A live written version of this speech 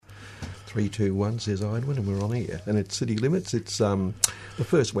321 says Idwin, and we're on air. And it's City Limits. It's the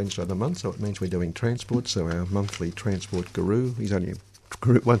first Wednesday of the month, so it means we're doing transport. So our monthly transport guru, he's only a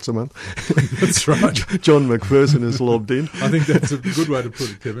guru once a month. That's right. John McPherson has lobbed in. I think that's a good way to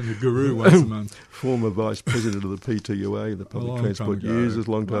put it, Kevin. The guru once a month. Former Vice President of the PTUA, the Public Transport Users,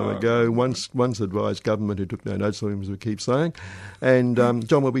 a long time Right. ago. Once advised government who took no notice of him, as we keep saying. And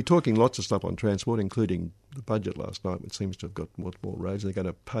John, we'll be talking lots of stuff on transport, including the budget last night, which seems to have got lots more roads. They're going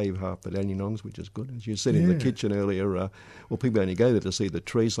to pave half the Dandenongs, which is good. As you said in the kitchen earlier, well, people only go there to see the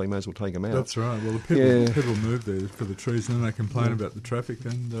trees, so they may as well take them out. That's right. Well, the people move there for the trees, and then they complain about the traffic,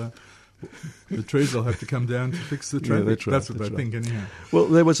 and the trees will have to come down to fix the traffic. Yeah, that's what they think anyhow. Well,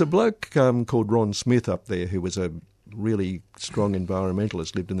 there was a bloke called Ron Smith up there who was a really strong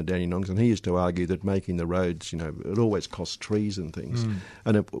environmentalist, lived in the Dandenongs, and he used to argue that making the roads, it always costs trees and things.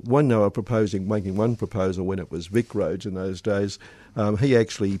 And they were making one proposal when it was Vic roads in those days. He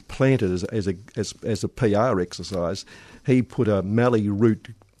actually planted as a PR exercise. He put a mallee root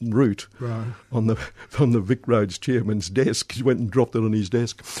Right. on the Vic Roads chairman's desk. He went and dropped it on his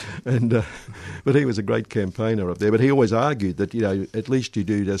desk, and but he was a great campaigner up there. But he always argued that at least you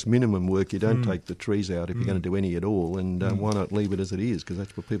do just minimum work. You don't take the trees out if you're going to do any at all, and why not leave it as it is? Because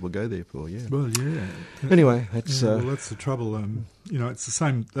that's what people go there for. Yeah. Well, yeah. Anyway, that's that's the trouble. It's the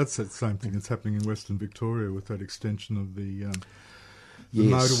same. That's the same thing that's happening in Western Victoria with that extension of the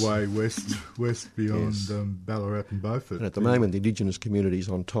motorway west beyond Ballarat and Beaufort. And at the moment, the Indigenous community's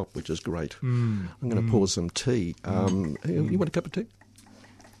on top, which is great. I'm going to pour some tea. You want a cup of tea?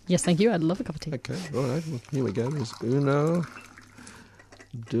 Yes, thank you. I'd love a cup of tea. Okay, all right. Well, here we go. There's uno,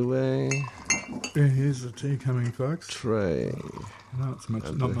 due, Here's the tea coming, folks. tray. No, it's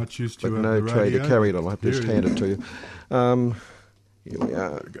not much use to But have no the tray to radio. carry it on. I'll have to just Here hand it it to you. Here we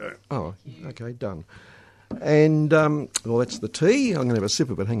are. Go. Oh, okay, done. And, that's the tea. I'm going to have a sip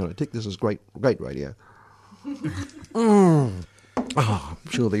of it. Hang on a tick. This is great radio. Oh, I'm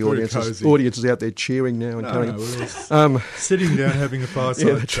sure the audience is out there cheering now and coming. We're sitting down having a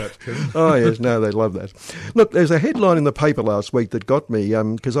fireside chat, Kevin. Oh, yes, no, they love that. Look, there's a headline in the paper last week that got me,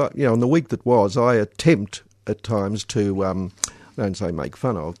 because, on the week that was, I attempt at times to, I don't say make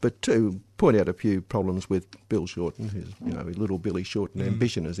fun of, but to point out a few problems with Bill Shorten, who's, little Billy Shorten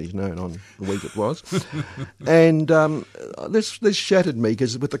ambition, as he's known on the week it was. And this shattered me,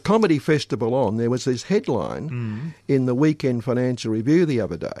 because with the Comedy Festival on, there was this headline in the Weekend Financial Review the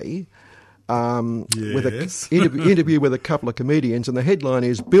other day, with an interview with a couple of comedians, and the headline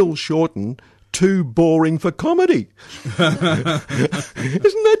is, Bill Shorten, too boring for comedy. Isn't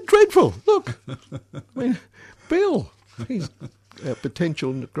that dreadful? Look, I mean, Bill, he's a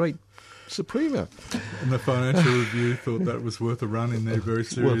potential great Suprema. And the Financial Review thought that was worth a run in their very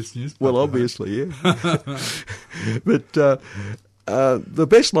serious news. Well, obviously, yeah. But the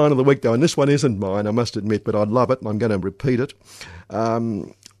best line of the week, though, and this one isn't mine, I must admit, but I love it, and I'm going to repeat it.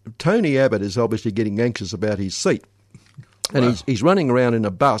 Tony Abbott is obviously getting anxious about his seat. And he's running around in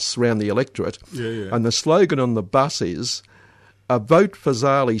a bus around the electorate. And the slogan on the bus is, a vote for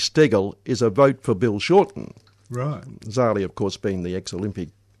Zali Steggall is a vote for Bill Shorten. Right. Zali, of course, being the ex-Olympic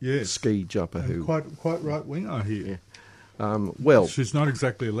ski jumper who... Quite right-winger here. Well, she's not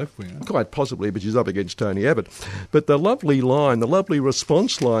exactly a left-winger. Quite possibly, but she's up against Tony Abbott. But the lovely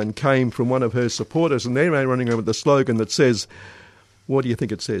response line came from one of her supporters, and they're running around with the slogan that says, what do you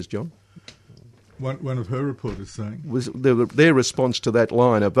think it says, John? One of her reporters saying? Was their response to that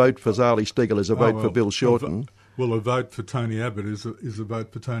line, a vote for Zali Steggall is a vote for Bill Shorten. Well, a vote for Tony Abbott is a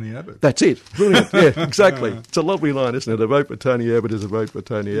vote for Tony Abbott. That's it. Brilliant. Yeah, exactly. It's a lovely line, isn't it? A vote for Tony Abbott is a vote for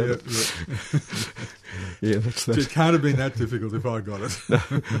Tony Abbott. Yeah, that's that. It can't have been that difficult if I got it.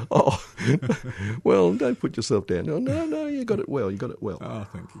 Well, don't put yourself down. Oh, no, you got it well. Oh,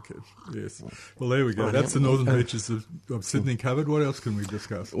 thank you, Kev. Yes. Well, there we go. That's the northern beaches of Sydney covered. What else can we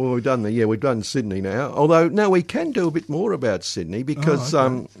discuss? Well, we've done Sydney now. Although, no, we can do a bit more about Sydney because...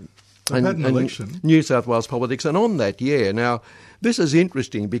 They've had an election. New South Wales politics. And on that, now, this is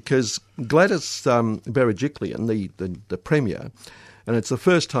interesting because Gladys Berejiklian, the Premier, and it's the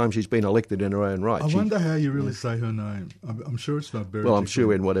first time she's been elected in her own right. I wonder how you really say her name. I'm sure it's not Berejiklian. Well, I'm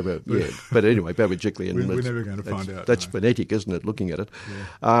sure in whatever, But anyway, Berejiklian. We're never going to find out. That's phonetic, isn't it, looking at it?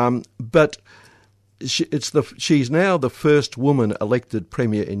 Yeah. But... she's now the first woman elected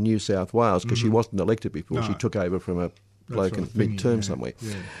Premier in New South Wales because she wasn't elected before. No. She took over from a bloke in mid-term somewhere.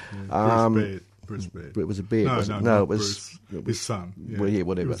 Bruce Baird. It was a Baird, wasn't it? No, it was his son. Yeah. Well, yeah,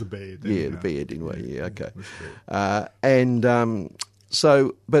 whatever. It was a Baird. Yeah, the Baird anyway. Yeah, okay.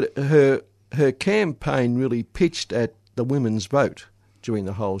 But her campaign really pitched at the women's vote during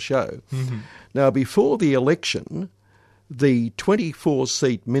the whole show. Mm-hmm. Now, before the election, the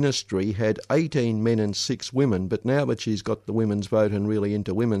 24-seat ministry had 18 men and 6 women, but now that she's got the women's vote and really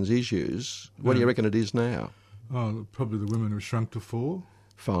into women's issues, what do you reckon it is now? Oh, probably the women have shrunk to 4?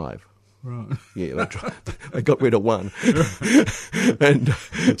 5. Right. Yeah, they got rid of 1. And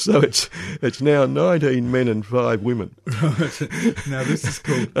so it's now 19 men and 5 women. Right. Now this is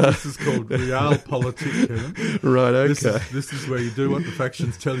called realpolitik, Kevin. Right, okay. This is where you do what the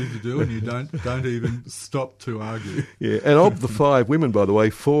factions tell you to do, and you don't even stop to argue. Yeah, and of the 5 women, by the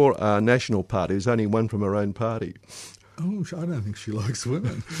way, 4 are National Party. There's only 1 from her own party. Oh, I don't think she likes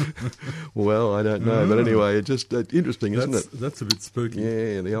women. Well, I don't know, but anyway, it's just interesting, isn't it? That's a bit spooky.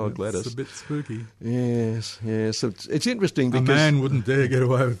 Yeah, the old Gladys. It's a bit spooky. Yes. So it's interesting because a man wouldn't dare get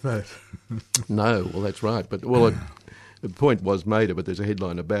away with that. No, well, that's right. But the point was made of it. There's a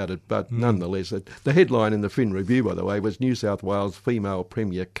headline about it, but nonetheless, the headline in the Fin Review, by the way, was New South Wales female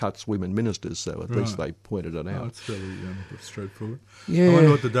premier cuts women ministers. So at least they pointed it out. Oh, it's fairly straightforward. Yeah. I wonder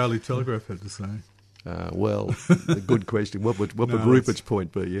what the Daily Telegraph had to say. Well, a good question. What would Rupert's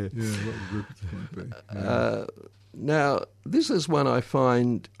point be? Yeah. Yeah, what would Rupert's point be? Yeah. Now, this is one I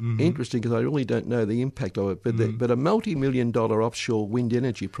find interesting because I really don't know the impact of it, but a multi-million-dollar offshore wind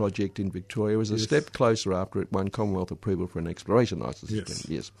energy project in Victoria is a step closer after it won Commonwealth approval for an exploration licence.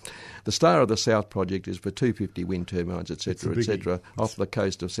 Yes. The Star of the South project is for 250 wind turbines, etc., off the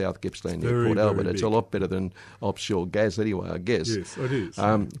coast of South Gippsland near Port Albert. It's a lot better than offshore gas anyway, I guess. Yes, it is.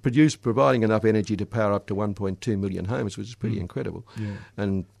 Providing enough energy to power up to 1.2 million homes, which is pretty incredible,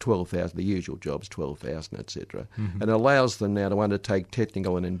 and 12,000, the usual jobs, 12,000, etc., and allows them now to undertake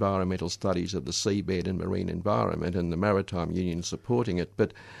technical and environmental studies of the seabed and marine environment, and the Maritime Union supporting it.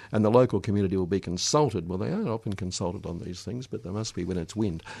 And the local community will be consulted. Well, they aren't often consulted on these things, but they must be when it's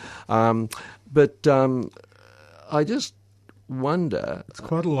wind. I just wonder... It's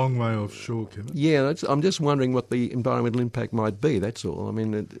quite a long way offshore, Kevin. Yeah, I'm just wondering what the environmental impact might be, that's all. I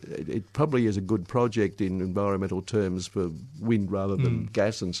mean, it probably is a good project in environmental terms for wind rather than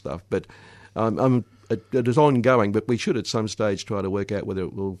gas and stuff, but it is ongoing, but we should at some stage try to work out whether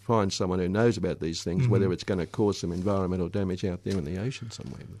we'll find someone who knows about these things, whether it's going to cause some environmental damage out there in the ocean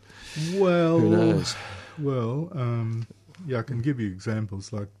somewhere. Well, who knows? Well, I can give you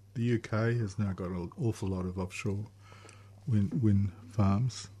examples. Like the UK has now got an awful lot of offshore wind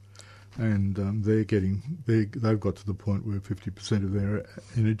farms, and they've got to the point where 50% of their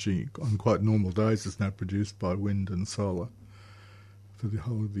energy on quite normal days is now produced by wind and solar for the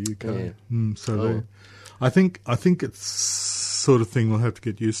whole of the UK. Yeah. I think it's sort of thing we'll have to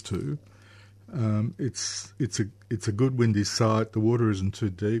get used to. It's a good windy site. The water isn't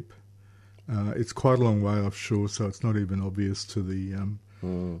too deep. It's quite a long way offshore, so it's not even obvious to the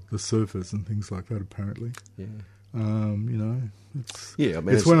surfers and things like that. Apparently,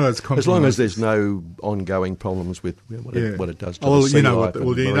 it's one of those compromises. As long as there's no ongoing problems with what it does to the sea life.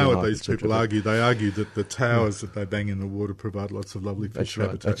 You know what these people argue? They argue that the towers that they bang in the water provide lots of lovely fish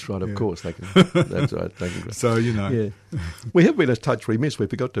habitat. That's right. Of course, they can. That's right. They can. So we have been a touch remiss. We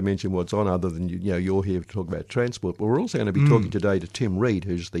forgot to mention what's on. Other than you're here to talk about transport, but we're also going to be talking today to Tim Reed,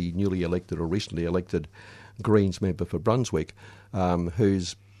 who's the newly elected or recently elected Greens member for Brunswick,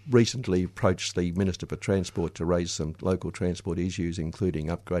 who's recently approached the Minister for Transport to raise some local transport issues, including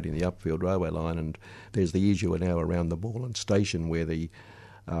upgrading the Upfield railway line. And there's the issue now around the Moreland station where the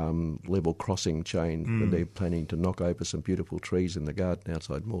level crossing chain, they're planning to knock over some beautiful trees in the garden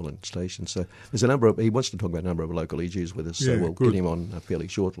outside Moreland station. So there's he wants to talk about a number of local issues with us, so we'll get him on fairly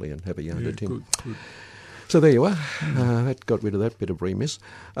shortly and have a yarn to Tim. Good. So there you are. That got rid of that bit of remiss.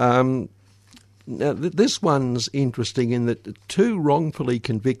 Now, this one's interesting in that 2 wrongfully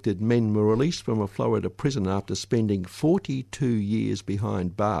convicted men were released from a Florida prison after spending 42 years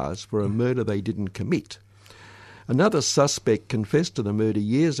behind bars for a murder they didn't commit. Another suspect confessed to the murder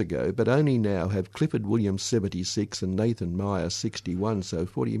years ago, but only now have Clifford Williams, 76, and Nathan Meyer, 61, so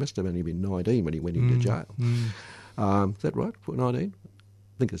 40. He must have only been 19 when he went into jail. Is that right? 19?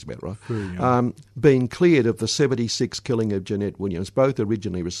 I think that's about right. Being cleared of the 76 killing of Jeanette Williams. Both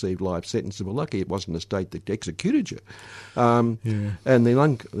originally received life sentences. Well, lucky it wasn't the state that executed you. And they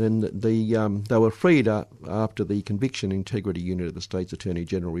were freed after the Conviction Integrity Unit of the State's Attorney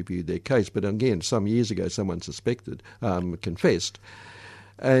General reviewed their case. But again, some years ago, someone confessed.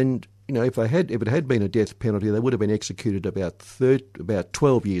 And if it had been a death penalty, they would have been executed about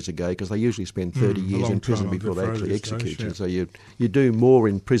 12 years ago, because they usually spend 30 years in prison before they actually execute you. So you do more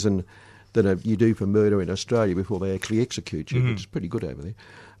in prison than you do for murder in Australia before they actually execute you, which is pretty good over there.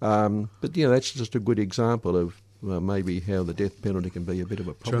 But that's just a good example of maybe how the death penalty can be a bit of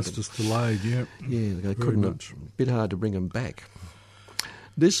a problem. Justice delayed, yeah. Yeah, they couldn't. A bit hard to bring them back.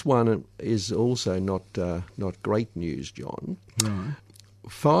 This one is also not great news, John. Right.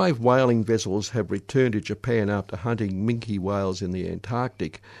 5 whaling vessels have returned to Japan after hunting minke whales in the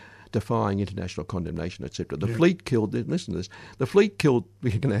Antarctic, defying international condemnation, etc. The fleet killed, listen to this, the fleet killed,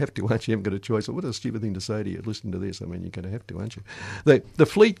 you're going to have to, aren't you? You haven't got a choice. What a stupid thing to say to you. Listen to this. I mean, you're going to have to, aren't you? The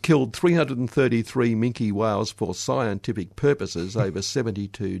fleet killed 333 minke whales for scientific purposes over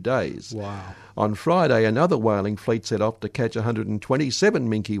 72 days. Wow. On Friday, another whaling fleet set off to catch 127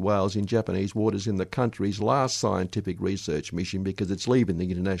 minke whales in Japanese waters in the country's last scientific research mission, because it's leaving the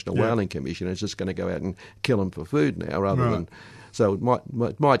International Whaling Commission. It's just going to go out and kill them for food now, rather than... So it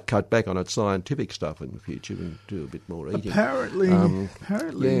might cut back on its scientific stuff in the future and do a bit more eating. Apparently,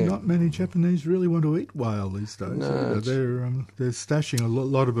 not many Japanese really want to eat whale these days. No, they're stashing a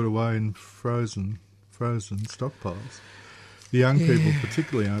lot of it away in frozen stockpiles. The young people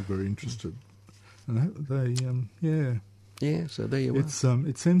particularly aren't very interested, and So there you are.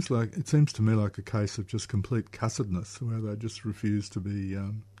 It seems to me like a case of just complete cussedness, where they just refuse to be.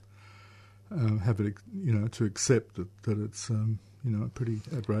 Have it, to accept that it's, a pretty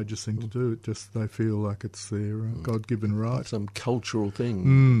outrageous thing to do. It just, they feel like it's their God-given right. Some cultural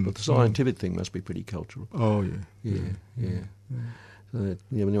thing. But the scientific thing must be pretty cultural. Oh, yeah. So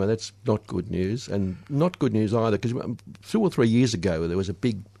anyway, that's not good news. And not good news either, because 2 or 3 years ago there was a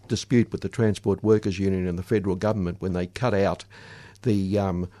big dispute with the Transport Workers Union and the federal government when they cut out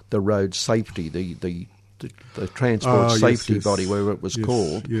the road safety, the transport safety body, wherever it was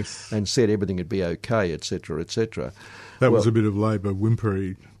called, and said everything would be okay, etc., etc. That was a bit of Labor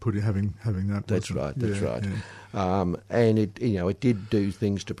whimpery, having that. That's right. Yeah. And it did do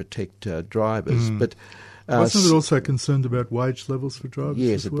things to protect drivers, but wasn't it also concerned about wage levels for drivers?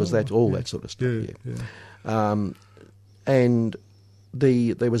 Yes, it was that sort of stuff. And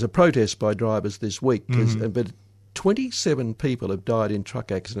there was a protest by drivers this week, but 27 people have died in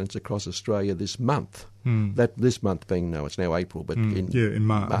truck accidents across Australia this month. That this month being, it's now April, but in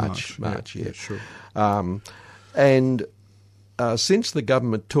March. Sure. And since the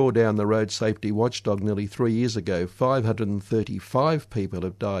government tore down the road safety watchdog nearly 3 years ago, 535 people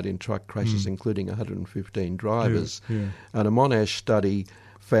have died in truck crashes, including 115 drivers. And a Monash study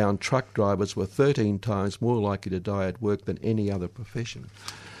found truck drivers were 13 times more likely to die at work than any other profession.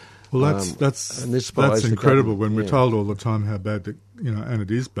 Well, that's incredible when we're told all the time how bad and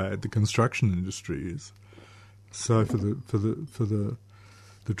it is bad, the construction industry is. So for the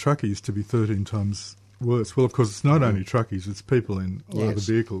truckies to be 13 times worse. Well, of course, it's not only truckies; it's people in other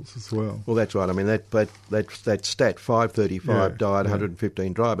vehicles as well. Well, that's right. I mean, that stat 535 died,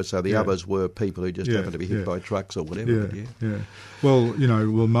 115 drivers. So the others were people who just happened to be hit by trucks or whatever. Well,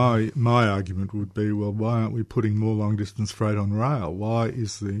 my argument would be, well, why aren't we putting more long distance freight on rail? Why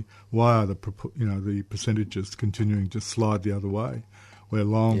are the percentages continuing to slide the other way, where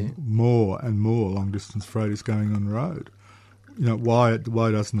more and more long distance freight is going on road? Why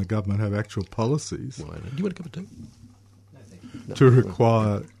doesn't the government have actual policies? Do you want a cup of tea? To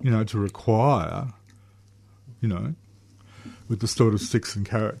require, with the sort of sticks and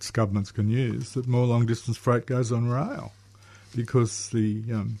carrots governments can use, that more long distance freight goes on rail, because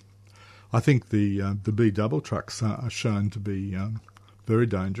I think the B double trucks are shown to be very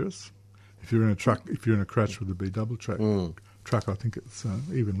dangerous. If you're in a crash with a B double truck, I think it's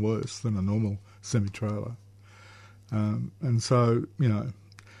even worse than a normal semi trailer. And so,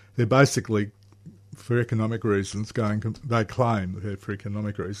 they're basically, for economic reasons, they claim that they're for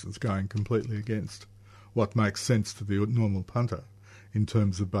economic reasons going completely against what makes sense to the normal punter in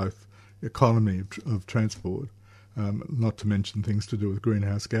terms of both economy of transport, not to mention things to do with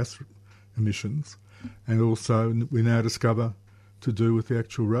greenhouse gas emissions, and also we now discover to do with the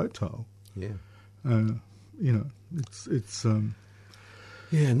actual road toll.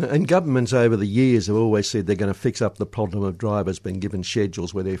 And governments over the years have always said they're going to fix up the problem of drivers being given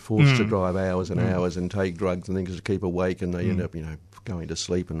schedules where they're forced to drive hours and hours and take drugs and things to keep awake, and they end up, going to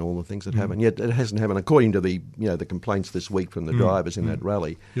sleep and all the things that happen. Yet it hasn't happened. According to the complaints this week from the drivers in that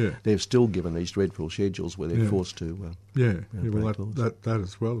rally, they've still given these dreadful schedules where they're forced to. That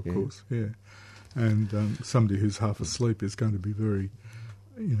as well, of course. And somebody who's half asleep is going to be very,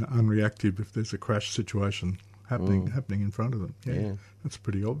 unreactive if there's a crash situation happening in front of them. That's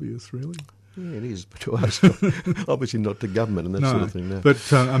pretty obvious, really. Yeah, it is to us. Obviously not to government and that sort of thing. No. But,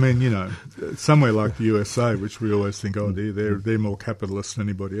 somewhere like the USA, which we always think, they're more capitalist than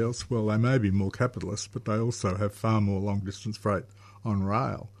anybody else. Well, they may be more capitalist, but they also have far more long-distance freight on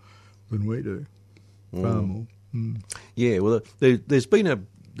rail than we do. Far more. Yeah, well, there's been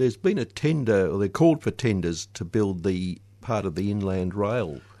a tender, or they're called for tenders to build the part of the inland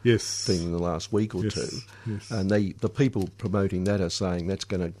rail Yes. thing in the last week or Yes, two. yes. And the people promoting that are saying that's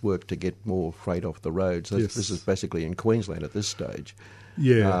going to work to get more freight off the roads. Yes. This is basically in Queensland at this stage.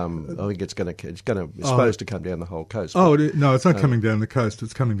 Yeah. I think it's supposed to come down the whole coast. Oh, no, it's not coming down the coast.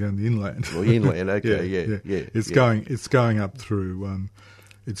 It's coming down the inland. Well, inland, okay, yeah. It's going up through,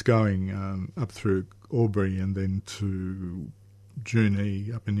 up through Albury and then to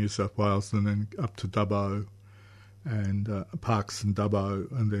Junee up in New South Wales, and then up to Dubbo and Parks and Dubbo,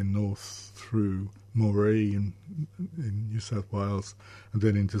 and then north through Moree in New South Wales, and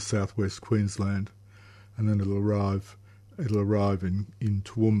then into southwest Queensland, and then it'll arrive in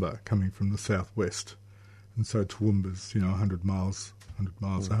Toowoomba, coming from the southwest, and so Toowoomba's 100 miles,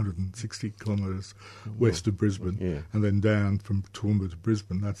 160 kilometres west of Brisbane, and then down from Toowoomba to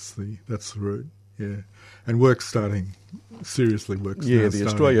Brisbane. That's the route. Yeah, and work's starting. Seriously, work's yeah. now The starting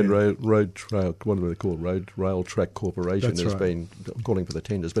Australian again. Road Trail, what do they call Rail Track Corporation That's has right. been calling for the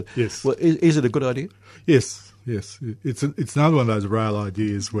tenders. But Yes. well, is it a good idea? Yes. It's another one of those rail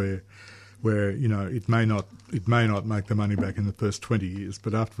ideas where it may not make the money back in the first 20 years,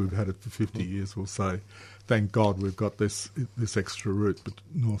 but after we've had it for 50 years, we'll say, thank God we've got this extra route, but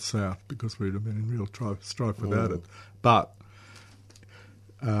north-south, because we'd have been in real strife without it. But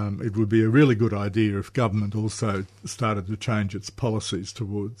it would be a really good idea if government also started to change its policies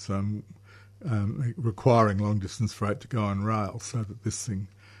towards requiring long-distance freight to go on rail, so that this thing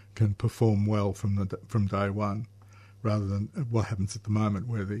can perform well from day one, rather than what happens at the moment,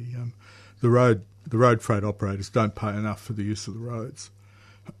 where the road freight operators don't pay enough for the use of the roads,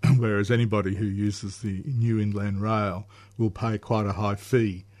 whereas anybody who uses the new inland rail will pay quite a high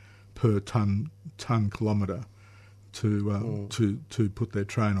fee per ton kilometre to put their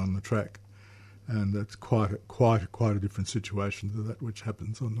train on the track, and that's quite a different situation to that which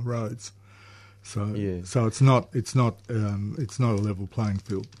happens on the roads. So it's not a level playing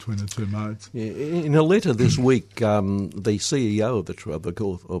field between the two modes. Yeah, in a letter this week, the CEO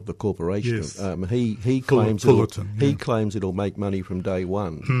of the corporation, Yes. he claims Fullerton, he claims it'll make money from day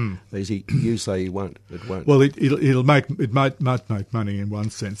one. You say it won't. Well, it might make money in one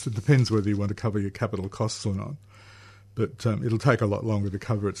sense. It depends whether you want to cover your capital costs or not. But it'll take a lot longer to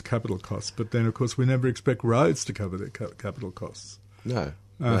cover its capital costs. But then, of course, we never expect roads to cover their capital costs. No,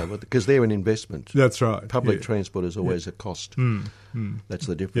 because they're an investment. That's right. Public transport is always a cost. That's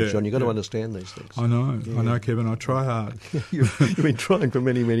the difference, Yeah, John. You've got to understand these things. I know, Kevin. I try hard. You've been trying for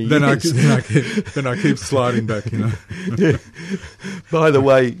many, many then years. Then I keep sliding back. Yeah. By the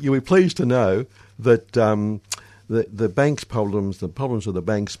way, you'll be pleased to know that the bank's problems, the problems of the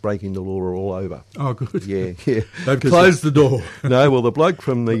banks breaking the law are all over. Oh, good. Yeah. They've closed the door. No, well, the bloke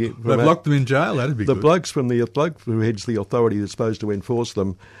from the... They've locked them in jail. That'd be the good. bloke who heads the authority that's supposed to enforce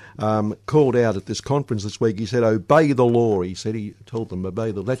them called out at this conference this week. He said, obey the law. He told them,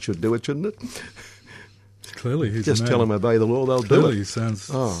 obey the law. That should do it, shouldn't it? Clearly, he's Just a man. tell them obey the law, they'll Clearly, do he it.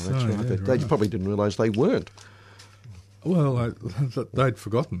 sounds... Oh, that's right. They probably didn't realise they weren't. Well, they'd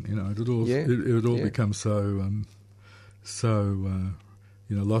forgotten. It would all become so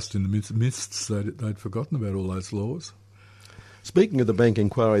lost in the mists that they'd forgotten about all those laws. Speaking of the bank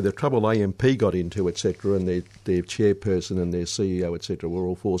inquiry, the trouble AMP got into, etc., and their chairperson and their CEO, etc., were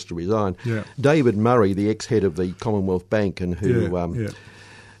all forced to resign. Yeah. David Murray, the ex-head of the Commonwealth Bank, and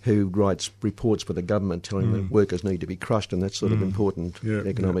who writes reports for the government telling that workers need to be crushed and that sort of important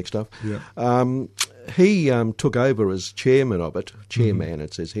economic stuff. Yeah. He took over as chairman of it,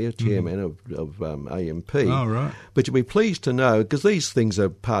 it says here, chairman of AMP. Oh, right. But you'll be pleased to know, because these things are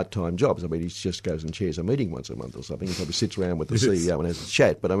part-time jobs. I mean, he just goes and chairs a meeting once a month or something. He probably sits around with the CEO and has a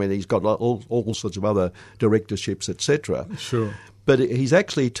chat. But, I mean, he's got all sorts of other directorships, etc. Sure. But he's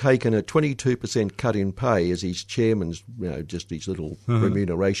actually taken a 22% cut in pay as his chairman's, just his little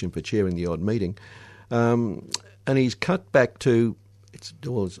remuneration for chairing the odd meeting. And he's cut back to... It's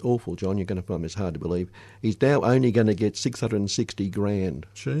awful, John. You're going to find this hard to believe. He's now only going to get $660,000.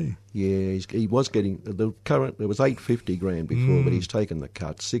 Gee. Yeah, he was getting there was $850,000 before, but he's taken the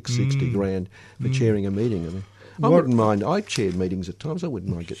cut, $660,000 for chairing a meeting. I mean, I wouldn't mind. I've chaired meetings at times. I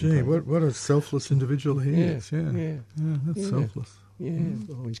wouldn't mind getting paid. What a selfless individual he is. Yeah, that's selfless. Yeah,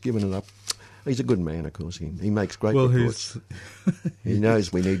 oh, he's given it up. He's a good man, of course. He makes great Well, reports. He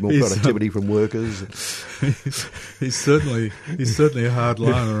knows we need more productivity from workers. He's certainly a hard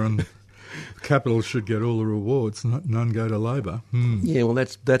liner Capital should get all the rewards, none go to Labor. Yeah, well,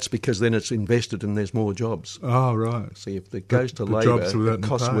 that's because then it's invested and there's more jobs. Oh, right. See, if it goes to the Labor, jobs without it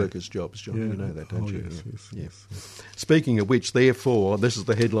costs pay. workers jobs, John. Yeah. You know that, don't you? Yes. Speaking of which, therefore, this is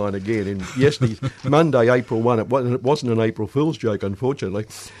the headline again. In yesterday, Monday, April 1, it wasn't an April Fool's joke, unfortunately.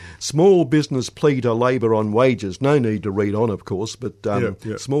 Small business plea to Labor on wages. No need to read on, of course, but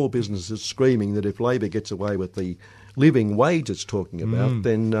small businesses screaming that if Labor gets away with the living wage it's talking about,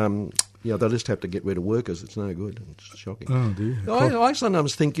 then they'll just have to get rid of workers. It's no good. It's shocking. Oh, dear. I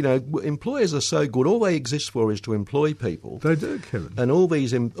sometimes think, employers are so good. All they exist for is to employ people. They do, Kevin. And all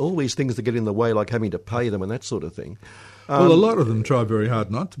these things that get in the way, like having to pay them and that sort of thing. Well, a lot of them try very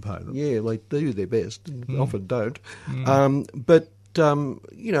hard not to pay them. Yeah, they do their best. Often don't. But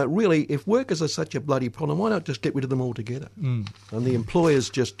really, if workers are such a bloody problem, why not just get rid of them altogether? And the employers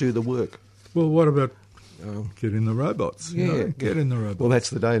just do the work. Well, what about get in the robots? Yeah. Get in the robots. Well,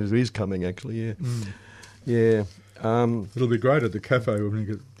 that's the day that is coming, actually, yeah. It'll be great at the cafe when you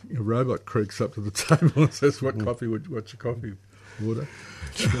get a robot creaks up to the table and says, what's your coffee order?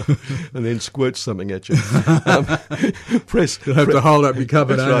 And then squirts something at you. You'll have to hold up your cup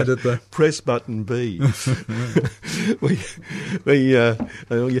and aim right. it at the... Press button B.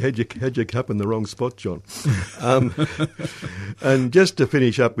 You had your cup in the wrong spot, John. And just to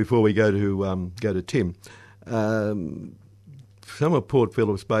finish up before we go to Tim, some of Port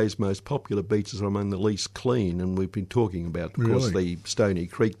Phillips Bay's most popular beaches are among the least clean, and we've been talking about, of course, the Stony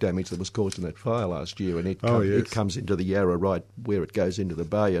Creek damage that was caused in that fire last year, and it comes into the Yarra right where it goes into the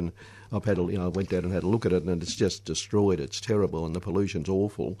bay, and I went down and had a look at it, and it's just destroyed. It's terrible, and the pollution's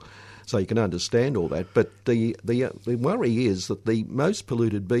awful. So you can understand all that, but the worry is that the most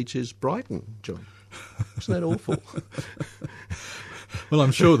polluted beach is Brighton, John. Isn't that awful? Well,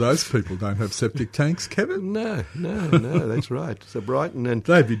 I'm sure those people don't have septic tanks, Kevin. No, that's right. So Brighton and...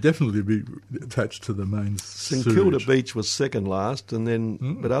 They'd definitely be attached to the main St sewage. Kilda Beach was second last, and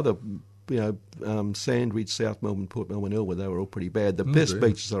then but other, Sandwich, South Melbourne, Port Melbourne, Elwood, they were all pretty bad. The best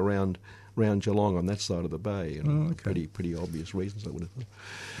beaches are around Geelong on that side of the bay, and pretty obvious reasons, I would have thought.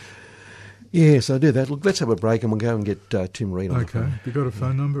 Yes, I do that. Look, let's have a break, and we'll go and get Tim Reid on the phone. Have you got a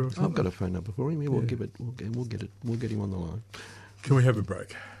phone number or something? I've got a phone number for him. Yeah, we'll give it. We'll get it. We'll get him on the line. Can we have a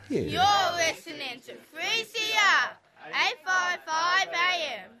break? Yeah. You're listening to 3CR 855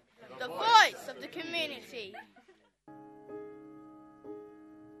 AM, the voice of the community.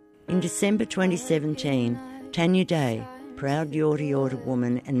 In December 2017, Tanya Day, proud Yorta Yorta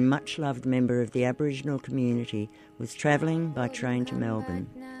woman and much-loved member of the Aboriginal community, was travelling by train to Melbourne.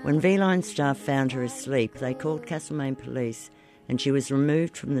 When V-Line staff found her asleep, they called Castlemaine Police, and she was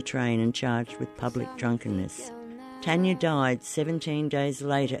removed from the train and charged with public drunkenness. Tanya died 17 days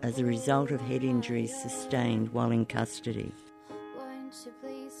later as a result of head injuries sustained while in custody.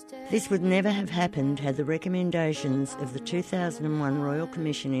 This would never have happened had the recommendations of the 2001 Royal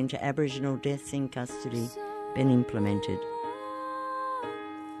Commission into Aboriginal Deaths in Custody been implemented.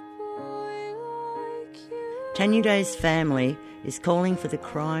 Tanya Day's family is calling for the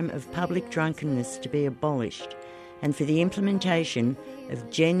crime of public drunkenness to be abolished and for the implementation of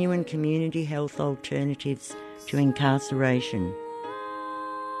genuine community health alternatives to incarceration.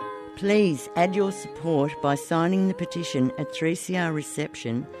 Please add your support by signing the petition at 3CR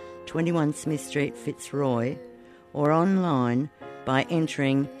Reception, 21 Smith Street, Fitzroy, or online by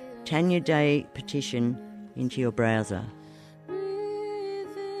entering Tanya Day Petition into your browser.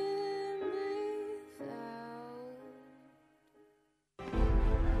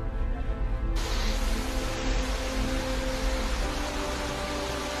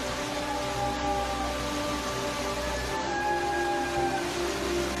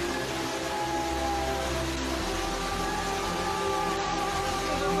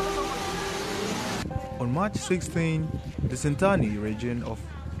 On March 16, the Sentani region of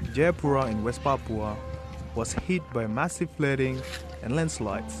Jayapura in West Papua was hit by massive flooding and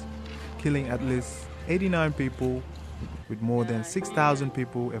landslides, killing at least 89 people, with more than 6,000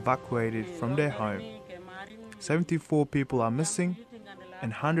 people evacuated from their home. 74 people are missing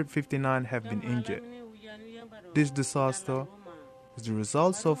and 159 have been injured. This disaster is the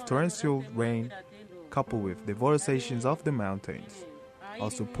result of torrential rain coupled with deforestation of the mountains,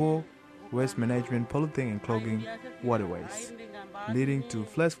 also poor waste management polluting and clogging waterways, leading to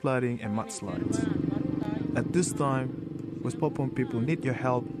flash flooding and mudslides. At this time, West Papuan people need your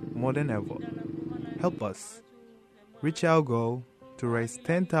help more than ever. Help us reach our goal to raise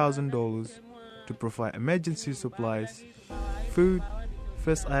 $10,000 to provide emergency supplies, food,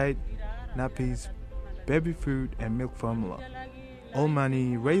 first aid, nappies, baby food and milk formula. All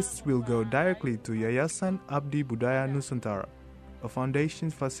money raised will go directly to Yayasan Abdi Budaya Nusantara, a foundation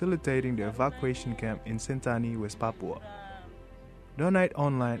facilitating the evacuation camp in Sentani, West Papua. Donate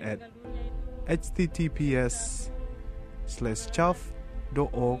online at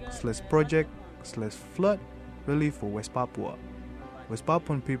https://chaff.org/project/flood relief for West Papua. West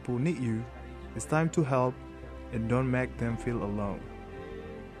Papuan people need you. It's time to help, and don't make them feel alone.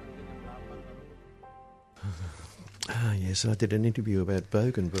 Yes, I did an interview about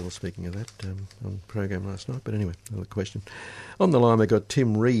Bougainville, speaking of that, on the program last night. But anyway, another question. On the line, we've got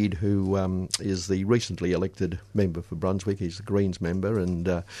Tim Reid, who is the recently elected member for Brunswick. He's the Greens member.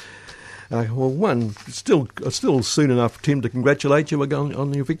 And, still soon enough, Tim, to congratulate you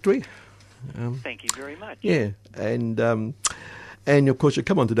on your victory. Thank you very much. Yeah, and of course you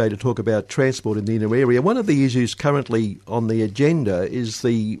come on today to talk about transport in the inner area. One of the issues currently on the agenda is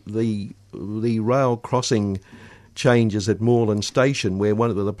the rail crossing changes at Moreland Station, where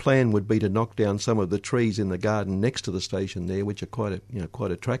the plan would be to knock down some of the trees in the garden next to the station there, which are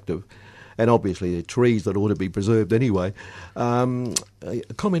quite attractive, and obviously they're trees that ought to be preserved anyway. A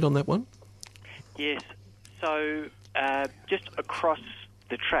comment on that one? Yes. So just across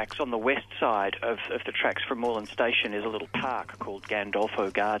the tracks on the west side of the tracks from Moreland Station is a little park called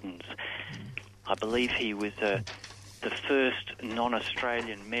Gandolfo Gardens. I believe he was the first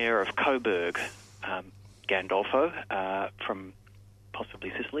non-Australian mayor of Coburg, Gandolfo, from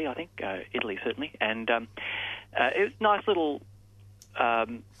possibly Sicily, I think, Italy certainly. And it was a nice little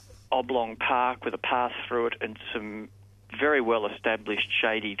oblong park with a path through it and some very well-established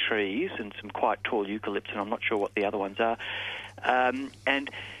shady trees and some quite tall eucalypts, and I'm not sure what the other ones are. And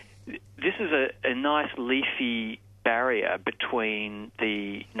this is a nice leafy barrier between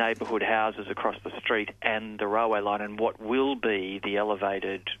the neighbourhood houses across the street and the railway line and what will be the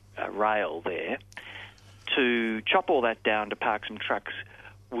elevated rail there. To chop all that down to park some trucks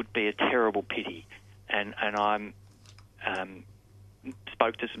would be a terrible pity. And I'm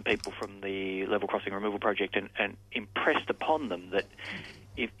spoke to some people from the Level Crossing Removal Project and impressed upon them that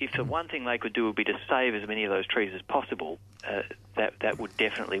if the one thing they could do would be to save as many of those trees as possible, that would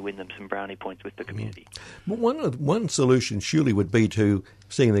definitely win them some brownie points with the community. Well, one solution surely would be to,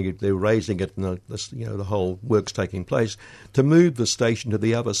 seeing they're raising it and the whole work's taking place, to move the station to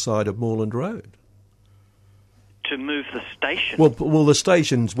the other side of Moreland Road. To move the station? Well, the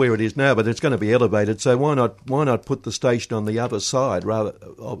station's where it is now, but it's going to be elevated. So why not put the station on the other side rather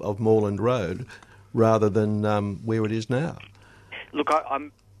of Moreland Road, rather than where it is now? Look, I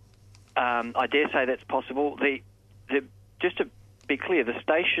dare say that's possible. Just to be clear, the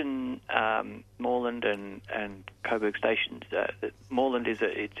station, Moreland and Coburg stations, Moreland is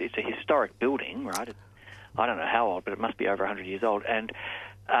a historic building, right? I don't know how old, but it must be over 100 years old, and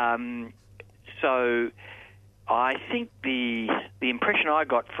so I think the impression I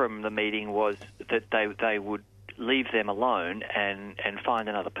got from the meeting was that they would leave them alone and find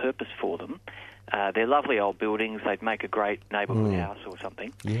another purpose for them. They're lovely old buildings. They'd make a great neighbourhood house or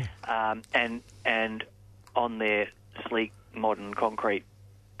something. Yeah. And on their sleek, modern concrete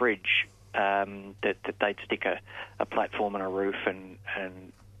bridge, that they'd stick a platform and a roof and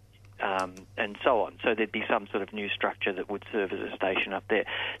so on. So there'd be some sort of new structure that would serve as a station up there.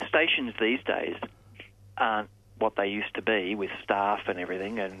 Stations these days aren't what they used to be with staff and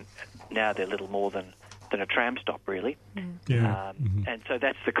everything, and now they're little more than a tram stop, really. Yeah. And so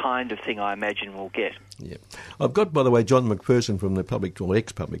that's the kind of thing I imagine we'll get. Yeah. I've got, by the way, John McPherson from the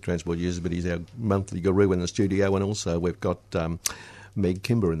ex-public transport users, but he's our monthly guru in the studio, and also we've got Meg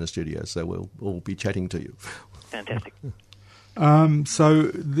Kimber in the studio, so we'll all be chatting to you. Fantastic. So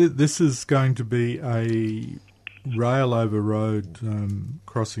this is going to be a rail over road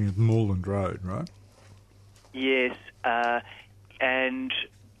crossing of Moreland Road, right? Yes, but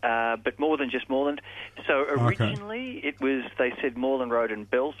more than just Moreland. So originally they said Moreland Road and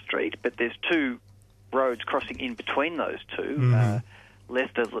Bell Street, but there's two roads crossing in between those two,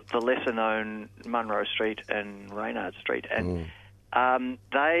 the lesser known Munro Street and Reynard Street. And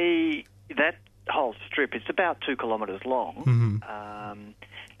that whole strip, it's about 2 kilometres long,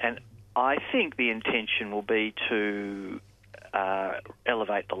 and I think the intention will be to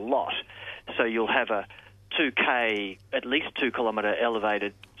elevate the lot. So you'll have a 2K, at least 2 kilometre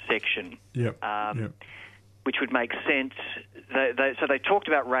elevated section, which would make sense. So they talked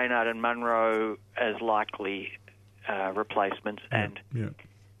about Reynard and Munro as likely replacements, and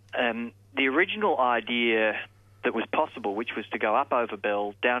the original idea that was possible, which was to go up over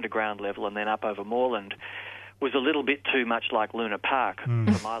Bell, down to ground level, and then up over Moreland, was a little bit too much like Luna Park for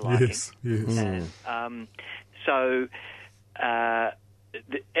my liking. Yes. And, so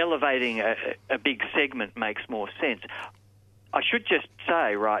elevating a big segment makes more sense. I should just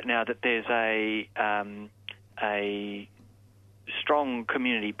say right now that there's a strong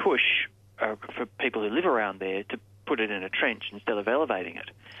community push for people who live around there to put it in a trench instead of elevating it.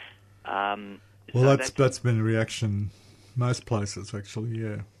 Well, that's been a reaction most places, actually.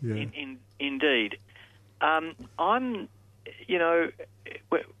 Yeah. Indeed.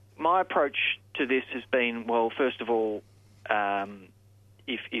 My approach to this has been, well, first of all,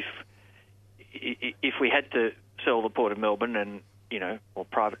 if we had to sell the Port of Melbourne and or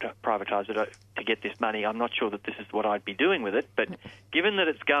privatise it to get this money, I'm not sure that this is what I'd be doing with it. But given that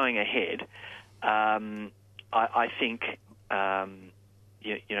it's going ahead, I think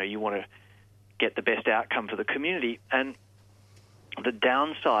you want to get the best outcome for the community. And the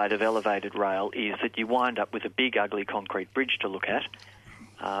downside of elevated rail is that you wind up with a big, ugly concrete bridge to look at.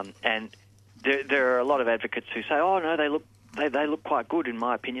 And there are a lot of advocates who say, "Oh no, they look quite good in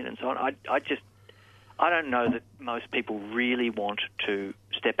my opinion," and so on. I don't know that most people really want to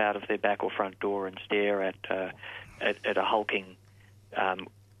step out of their back or front door and stare at a hulking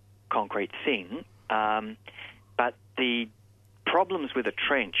concrete thing. But the problems with a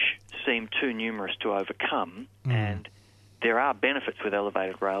trench seem too numerous to overcome, and there are benefits with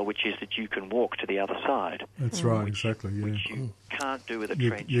elevated rail, which is that you can walk to the other side. That's right, exactly. Yeah, which you can't do with a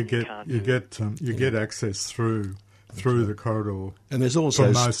trench. You get access through the corridor, and there's also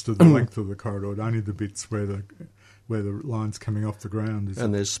for most of the length of the corridor. Only the bits where the line's coming off the ground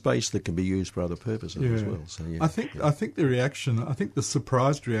and there's space that can be used for other purposes as well. So yeah, I think the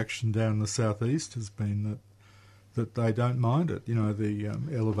surprised reaction down the southeast has been that they don't mind it. The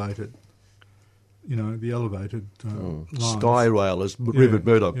elevated. The elevated lines. Sky rail, as Rupert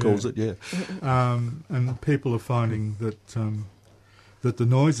Murdoch calls it, and people are finding that the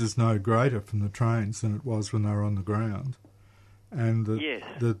noise is no greater from the trains than it was when they were on the ground, and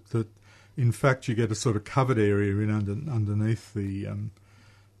that in fact you get a sort of covered area underneath the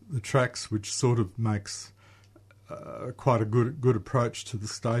tracks, which sort of makes quite a good approach to the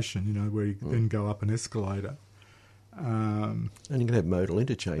station. Where you then go up an escalator. And you can have modal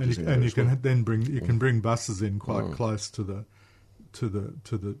interchanges, and you can then bring buses in quite close to the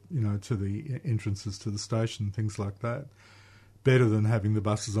entrances to the station, things like that. Better than having the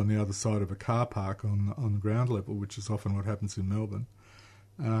buses on the other side of a car park on the ground level, which is often what happens in Melbourne.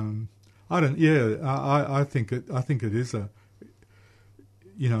 I think it is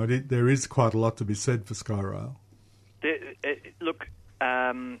there is quite a lot to be said for Skyrail. Look,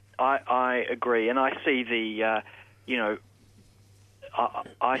 I agree, and I see the.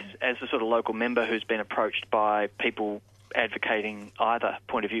 I, as a sort of local member who's been approached by people advocating either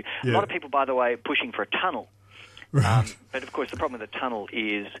point of view, a lot of people, by the way, pushing for a tunnel. Right. But of course, the problem with the tunnel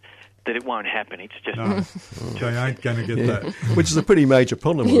is that it won't happen. It's just they ain't going to get that, which is a pretty major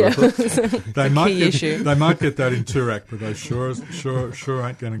problem. They might get that in Toorak, but they sure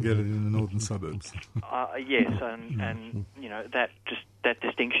ain't going to get it in the northern suburbs. Yes, and that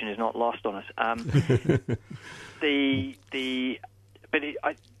distinction is not lost on us.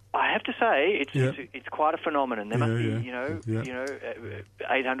 I have to say it's quite a phenomenon. There must be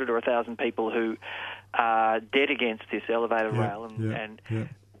 800 or 1,000 people who are dead against this elevated rail, and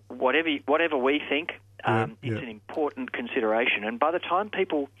whatever we think, it's an important consideration. And by the time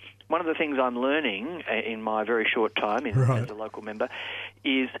people, one of the things I'm learning in my very short time as a local member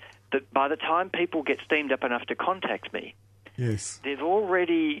is that by the time people get steamed up enough to contact me, they've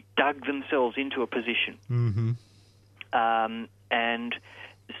already dug themselves into a position. Mm-hmm. And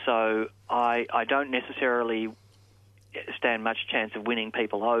so I don't necessarily stand much chance of winning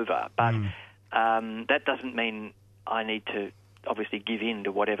people over, but that doesn't mean I need to obviously give in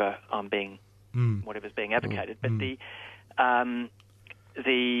to whatever's being advocated. But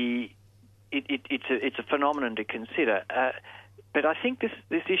it's a phenomenon to consider. But I think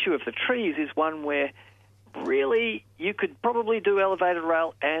this issue of the trees is one where really you could probably do elevated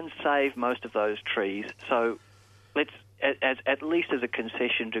rail and save most of those trees. So let's, at least as a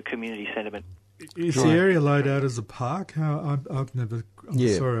concession to community sentiment. Is the area laid out as a park? I've never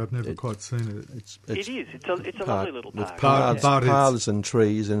quite seen it. It is. It's a lovely little park. Paths and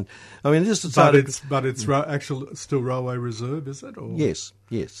trees, and I mean, it's actual still railway reserve, is it? Or? Yes.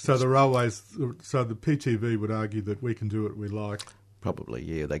 So the railways, so the PTV would argue that we can do what we like. Probably,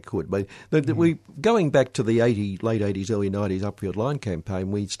 yeah, they could. But we going back to the late 80s, early 90s Upfield Line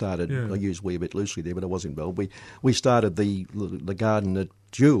campaign, we started, I use we a bit loosely there, but I was involved. We started the garden at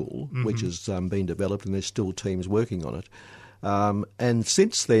Jewel, which has been developed, and there's still teams working on it. And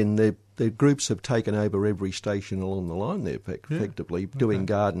since then, the groups have taken over every station along the line there, effectively, doing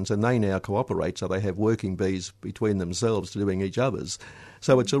gardens, and they now cooperate, so they have working bees between themselves to doing each other's.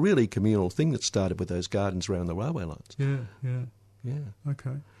 So it's a really communal thing that started with those gardens around the railway lines. Yeah.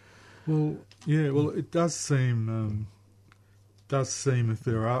 Okay. Well, it does seem does seem if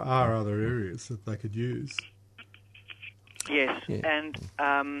there are other areas that they could use. Yes, Yeah. and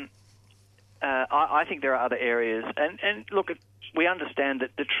I think there are other areas. And look, we understand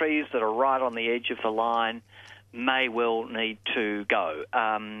that the trees that are right on the edge of the line may well need to go.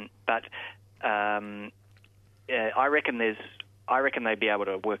 But I reckon they'd be able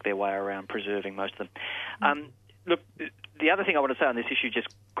to work their way around preserving most of them. Look, the other thing I want to say on this issue just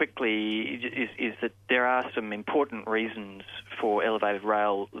quickly is that there are some important reasons for elevated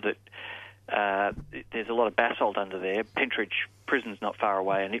rail that there's a lot of basalt under there. Pentridge Prison's not far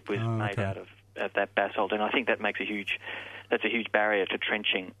away, and it was made out of that basalt, and I think that makes a huge barrier to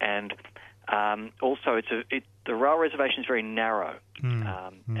trenching. And also, the rail reservation is very narrow,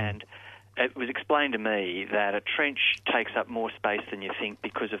 and it was explained to me that a trench takes up more space than you think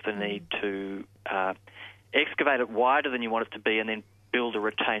because of the need to excavate it wider than you want it to be, and then build a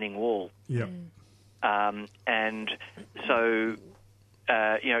retaining wall. Yep. And so,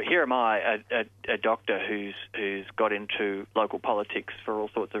 here am I, a doctor who's got into local politics for all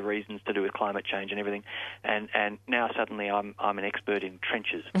sorts of reasons to do with climate change and everything, and now suddenly I'm an expert in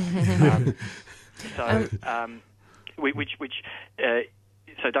trenches.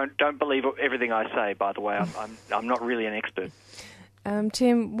 So don't believe everything I say. By the way, I'm not really an expert.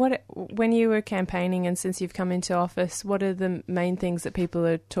 Tim, when you were campaigning and since you've come into office, what are the main things that people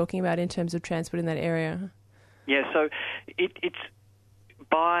are talking about in terms of transport in that area? Yeah, so it's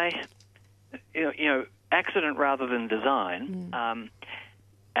by accident rather than design.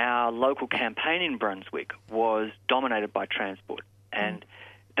 Our local campaign in Brunswick was dominated by transport, and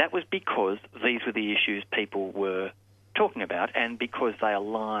that was because these were the issues people were talking about, and because they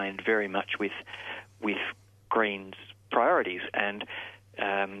aligned very much with Greens' priorities. And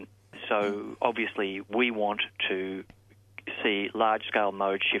so obviously we want to see large-scale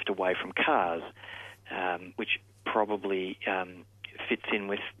mode shift away from cars, which probably fits in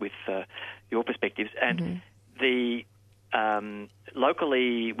with your perspectives. And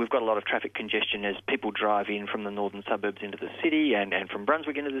locally, we've got a lot of traffic congestion as people drive in from the northern suburbs into the city and from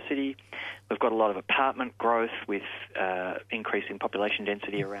Brunswick into the city. We've got a lot of apartment growth with increasing population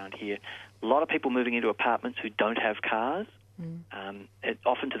density around here. A lot of people moving into apartments who don't have cars,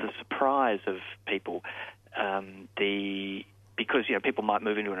 often to the surprise of people. Because people might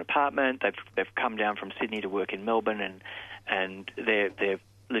move into an apartment, they've come down from Sydney to work in Melbourne, and they're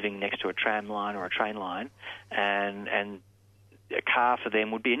living next to a tram line or a train line, and a car for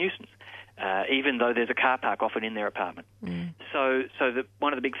them would be a nuisance, even though there's a car park often in their apartment. So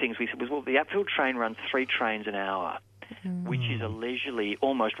one of the big things we said was, well, the Upfield train runs 3 trains an hour, which is a leisurely,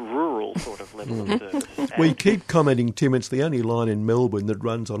 almost rural sort of level of service. We keep commenting, Tim, it's the only line in Melbourne that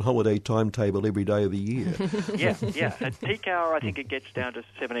runs on holiday timetable every day of the year. Yeah. At peak hour, I think it gets down to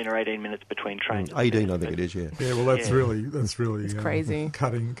 17 or 18 minutes between trains. 18, I think it is, yeah. Yeah, well, that's really it's crazy.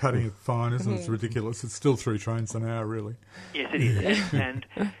 Cutting it fine, isn't it? It's ridiculous. It's still 3 trains an hour, really. Yes, it is. And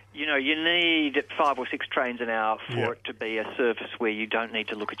you need 5 or 6 trains an hour for it to be a service where you don't need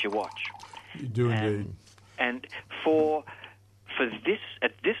to look at your watch. You do indeed. And for this,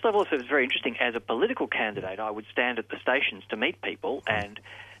 at this level of service, it's very interesting. As a political candidate, I would stand at the stations to meet people, and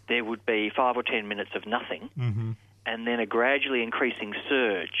there would be 5 or 10 minutes of nothing, and then a gradually increasing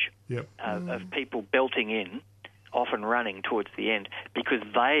surge of people belting in, often running towards the end, because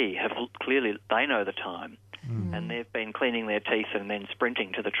they know the time, and they've been cleaning their teeth and then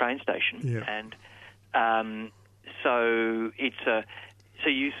sprinting to the train station, and so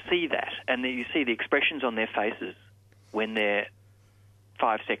you see that, and then you see the expressions on their faces when they're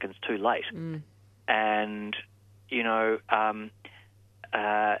 5 seconds too late, and you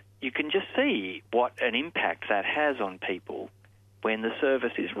can just see what an impact that has on people when the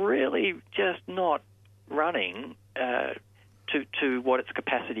service is really just not running to what its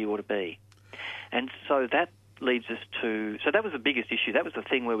capacity ought to be. And so that leads us to... So that was the biggest issue. That was the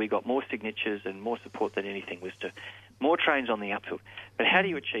thing where we got more signatures and more support than anything, was to more trains on the Upfield. But how do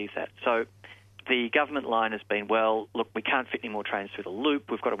you achieve that? So the government line has been, well, look, we can't fit any more trains through the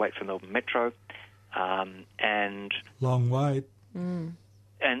loop. We've got to wait for Melbourne Metro. And long wait. And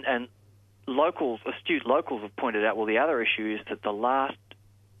astute locals have pointed out, well, the other issue is that the last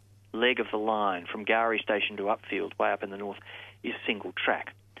leg of the line from Gowrie Station to Upfield, way up in the north, is single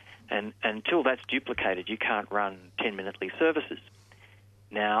track. And until that's duplicated, you can't run 10-minutely services.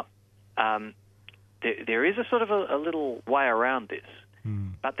 Now, there is a sort of a little way around this,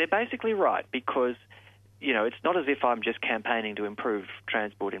 but they're basically right, because, it's not as if I'm just campaigning to improve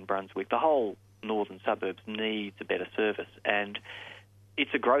transport in Brunswick. The whole northern suburbs needs a better service, and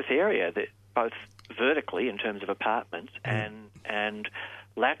it's a growth area, that both vertically in terms of apartments and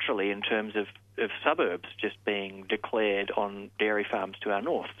laterally in terms of of suburbs just being declared on dairy farms to our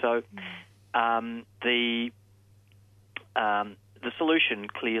north. So the solution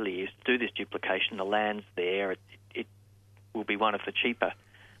clearly is to do this duplication. The land's there. It will be one of the cheaper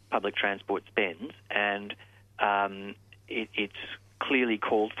public transport spends, and it's clearly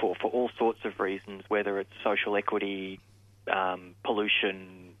called for all sorts of reasons, whether it's social equity,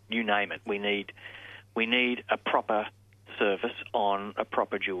 pollution, you name it. We need a proper service on a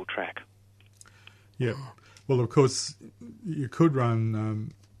proper dual track. Yeah. Well, of course, you could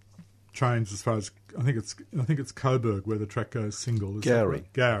run trains as far as I think it's Coburg where the track goes single.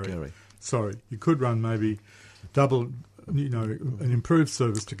 Gowrie. Sorry, you could run maybe double, an improved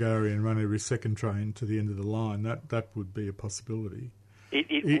service to Gowrie and run every second train to the end of the line. That would be a possibility.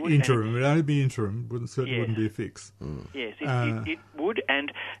 It would, interim. It would only be interim. Certainly wouldn't be a fix. Yes, it would.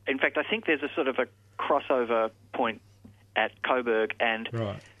 And in fact, I think there's a sort of a crossover point at Coburg, and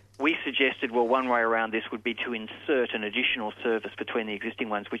we suggested, well, one way around this would be to insert an additional service between the existing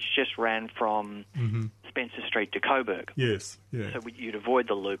ones, which just ran from Spencer Street to Coburg. Yes, yeah. So you'd avoid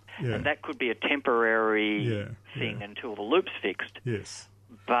the loop. Yeah. And that could be a temporary thing until the loop's fixed. Yes.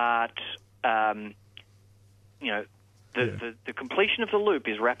 But, the completion of the loop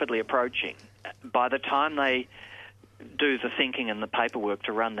is rapidly approaching. By the time they do the thinking and the paperwork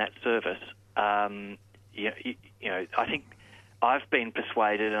to run that service, I think I've been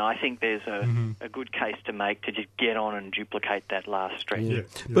persuaded, and I think there's a good case to make to just get on and duplicate that last stretch. Yeah.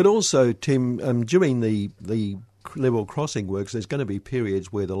 But also, Tim, during the level crossing works, there's going to be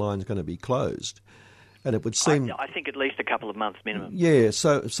periods where the line's going to be closed. And it would seem... I think at least a couple of months minimum. Yeah,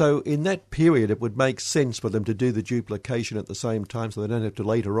 so in that period it would make sense for them to do the duplication at the same time so they don't have to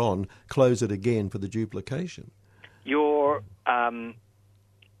later on close it again for the duplication.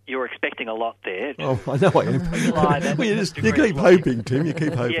 You're expecting a lot there. Oh, I know I am. You keep hoping, Tim, you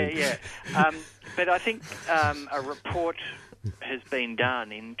keep hoping. Yeah. But I think a report has been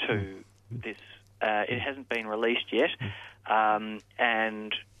done into this. It hasn't been released yet. But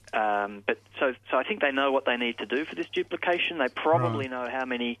I think they know what they need to do for this duplication. They probably know how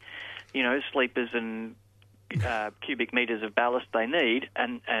many, sleepers and cubic metres of ballast they need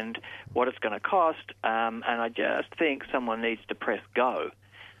and what it's going to cost. And I just think someone needs to press go.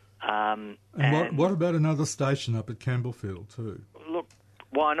 And what about another station up at Campbellfield too? Look,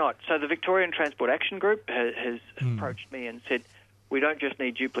 why not? So the Victorian Transport Action Group has approached me and said, we don't just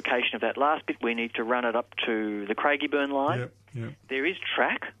need duplication of that last bit, we need to run it up to the Craigieburn line. Yep. There is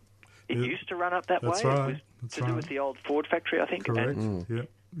track. It used to run up that way. Right. It was to do with the old Ford factory, I think. Correct. Yep.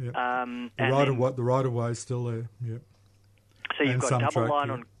 The right of way is still there. Yep. So you've got double line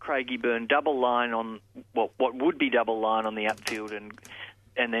on Craigieburn, double line on what would be double line on the upfield, and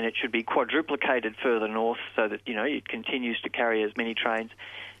then it should be quadruplicated further north so that it continues to carry as many trains,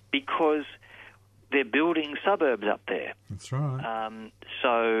 because they're building suburbs up there. That's right.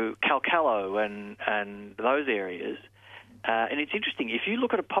 So Calcallo and those areas. And it's interesting, if you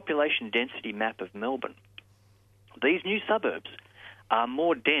look at a population density map of Melbourne, these new suburbs are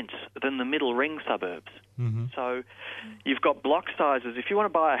more dense than the middle ring suburbs. Mm-hmm. So you've got block sizes. If you want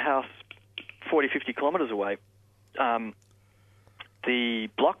to buy a house 40, 50 kilometres away, the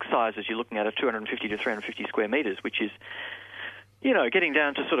block sizes you're looking at are 250 to 350 square metres, which is, getting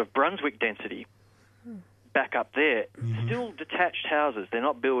down to sort of Brunswick density back up there. Mm-hmm. Still detached houses. They're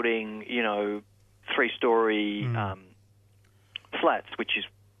not building, 3-storey... flats, which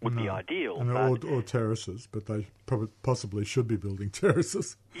would be ideal. Or terraces, but they possibly should be building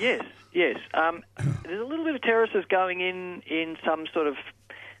terraces. Yes. There's a little bit of terraces going in some sort of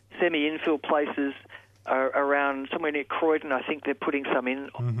semi-infill places around somewhere near Croydon. I think they're putting some in,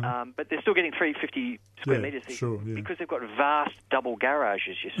 but they're still getting 350 square metres because they've got vast double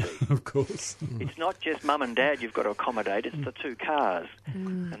garages, you see. Of course. It's not just mum and dad you've got to accommodate, it's the two cars,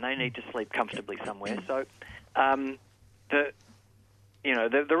 and they need to sleep comfortably somewhere. So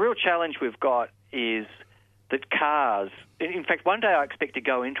the real challenge we've got is that cars... In fact, one day I expect to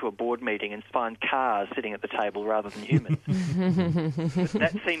go into a board meeting and find cars sitting at the table rather than humans.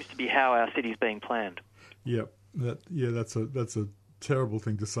 That seems to be how our city's being planned. Yep. That's a terrible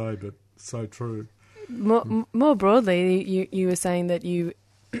thing to say, but so true. More broadly, you were saying that you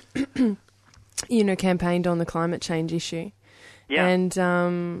campaigned on the climate change issue. Yeah.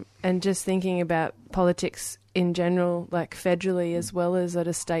 And just thinking about politics in general, like federally as well as at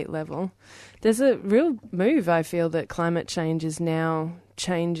a state level, there's a real move, I feel, that climate change is now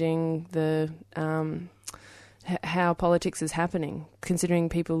changing the how politics is happening, considering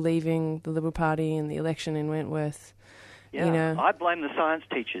people leaving the Liberal Party and the election in Wentworth. Yeah, I blame the science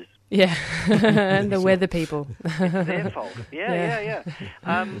teachers. Yeah, and the weather people. It's their fault. Yeah.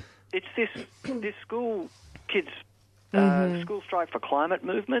 it's this school kids school strike for climate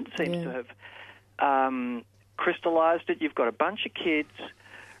movement seems to have crystallised it. You've got a bunch of kids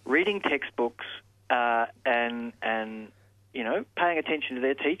reading textbooks and paying attention to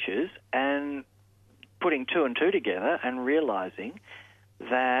their teachers and putting two and two together and realising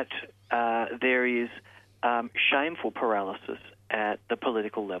that there is shameful paralysis at the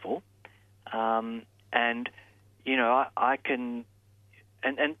political level, and I can.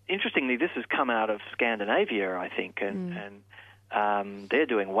 And interestingly, this has come out of Scandinavia, I think, and they're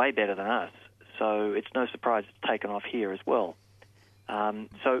doing way better than us. So it's no surprise it's taken off here as well.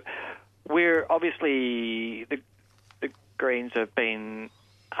 So we're obviously the Greens have been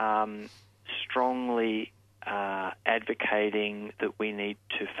strongly advocating that we need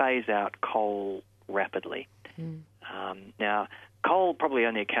to phase out coal rapidly. Now, coal probably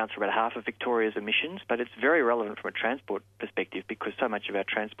only accounts for about half of Victoria's emissions, but it's very relevant from a transport perspective because so much of our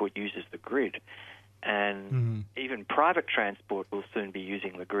transport uses the grid. And even private transport will soon be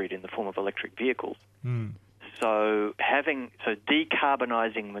using the grid in the form of electric vehicles. So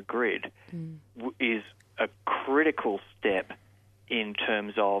decarbonising the grid is a critical step in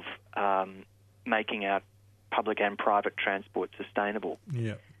terms of making our public and private transport sustainable.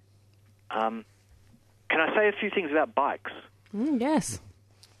 Yeah. Can I say a few things about bikes? Yes.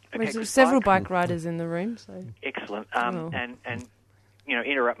 Okay, There's several bike riders in the room. So excellent. And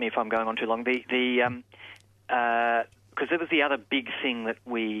interrupt me if I'm going on too long. Because that was the other big thing that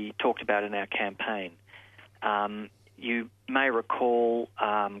we talked about in our campaign. You may recall,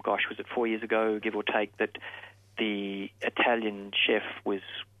 was it 4 years ago, give or take, that the Italian chef was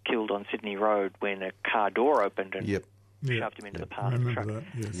killed on Sydney Road when a car door opened and shoved him into the parking truck. That,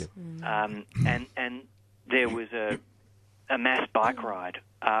 yes. And there was a mass bike ride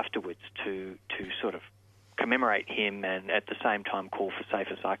afterwards to sort of commemorate him and at the same time call for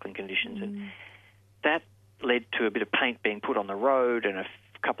safer cycling conditions. And that led to a bit of paint being put on the road and a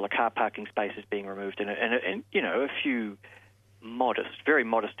couple of car parking spaces being removed and a few very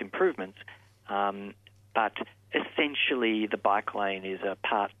modest improvements. But essentially the bike lane is a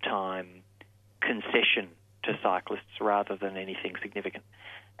part-time concession to cyclists rather than anything significant.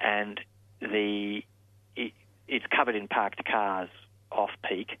 And it's covered in parked cars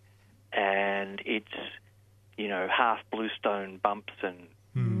off-peak, and it's, half bluestone bumps, and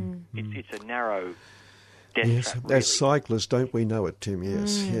it's a narrow death trap, really. As cyclists, don't we know it, Tim?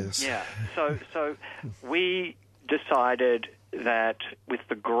 Yes. Yeah, so we decided that with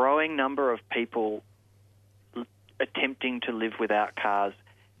the growing number of people attempting to live without cars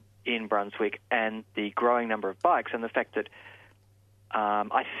in Brunswick and the growing number of bikes and the fact that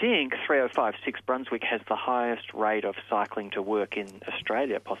I think 3056 Brunswick has the highest rate of cycling to work in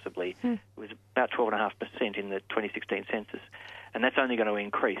Australia, possibly. It was about 12.5% in the 2016 census, and that's only going to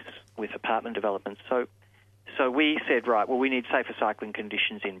increase with apartment developments. So we said, right, well, we need safer cycling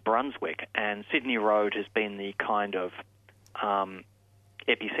conditions in Brunswick, and Sydney Road has been the kind of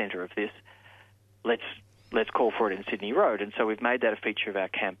epicentre of this. Let's call for it in Sydney Road, and so we've made that a feature of our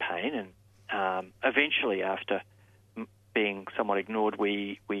campaign, and eventually, after being somewhat ignored,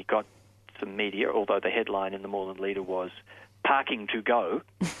 we got some media, although the headline in the Moreland Leader was "Parking to Go."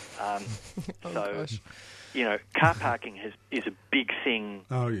 Car parking is a big thing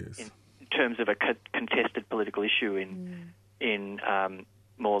in terms of a contested political issue in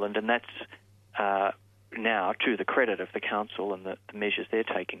Moreland, and that's now to the credit of the council and the measures they're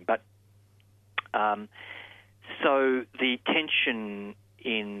taking. But so the tension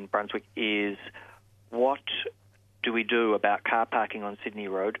in Brunswick is what do we do about car parking on Sydney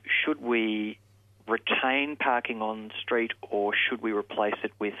Road? Should we retain parking on street or should we replace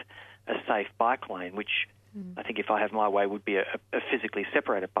it with a safe bike lane, which I think if I have my way would be a physically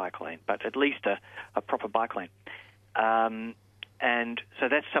separated bike lane, but at least a proper bike lane. And so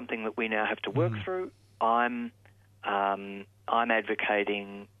that's something that we now have to work through. I'm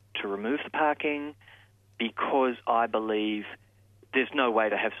advocating to remove the parking because I believe there's no way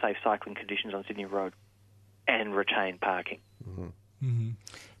to have safe cycling conditions on Sydney Road and retain parking. You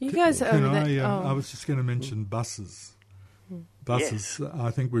guys I was just going to mention buses. Buses. Yes.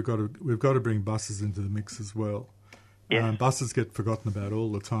 I think we've got to bring buses into the mix as well. Yes. Buses get forgotten about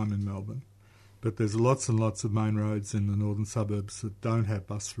all the time in Melbourne, but there's lots and lots of main roads in the northern suburbs that don't have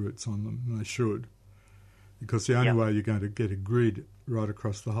bus routes on them, and they should, because the only way you're going to get a grid right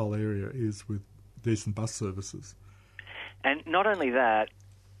across the whole area is with decent bus services. And not only that,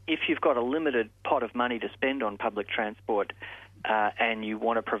 if you've got a limited pot of money to spend on public transport and you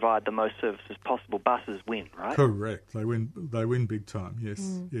want to provide the most services possible, buses win, right? Correct. They win big time,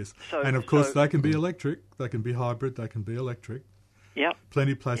 yes, yes. And of course they can be electric, they can be hybrid, they can be electric. Yep.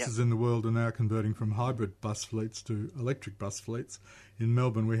 Plenty of places in the world are now converting from hybrid bus fleets to electric bus fleets. In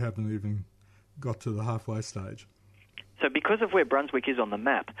Melbourne, we haven't even got to the halfway stage. So because of where Brunswick is on the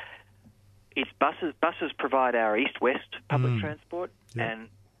map, it's buses. Buses provide our east-west public transport, and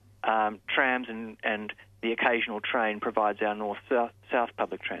trams and the occasional train provides our north-south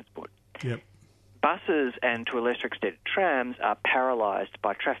public transport. Yep. Buses and, to a lesser extent, trams are paralysed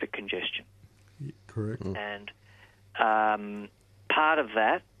by traffic congestion. Correct. And part of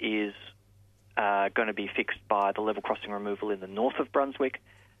that is going to be fixed by the level crossing removal in the north of Brunswick,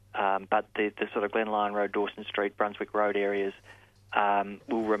 but the sort of Glen Lyon Road, Dawson Street, Brunswick Road areas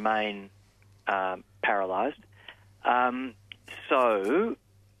will remain paralysed. So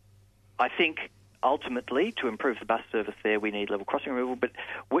I think ultimately to improve the bus service there we need level crossing removal. But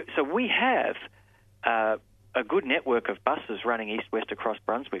we have a good network of buses running east-west across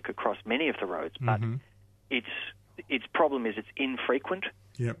Brunswick, across many of the roads, but its problem is it's infrequent.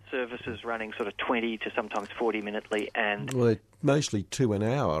 Yep. Services running sort of 20 to sometimes 40 minutely, and well, mostly 2 an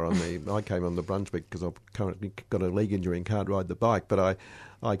hour. I came on the Brunswick because I've currently got a leg injury and can't ride the bike, but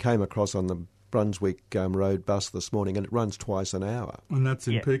I came across on the Brunswick road bus this morning, and it runs twice an hour. And that's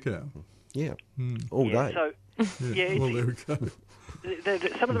in peak hour. Yeah, all day. So well, there we go.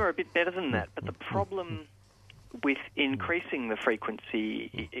 Some of them are a bit better than that, but the problem with increasing the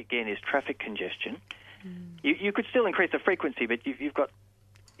frequency again is traffic congestion. You could still increase the frequency, but you've got,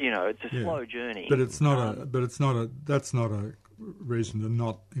 it's a slow journey. But it's not that's not a reason to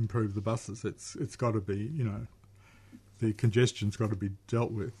not improve the buses. It's got to be, the congestion's got to be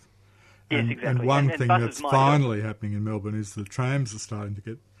dealt with. Yes, exactly. And one thing that's finally happening in Melbourne is the trams are starting to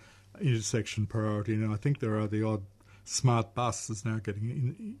get intersection priority. And I think there are the odd smart buses now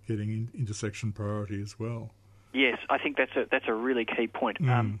getting intersection priority as well. Yes, I think that's a really key point.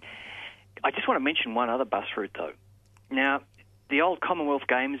 I just want to mention one other bus route, though. Now, the old Commonwealth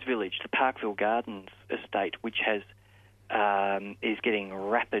Games Village, the Parkville Gardens estate, which is getting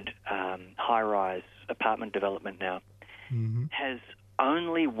rapid high-rise apartment development now, has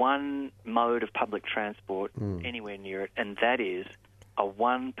only one mode of public transport anywhere near it, and that is a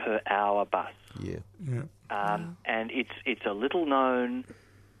 1 per hour bus. And it's a little-known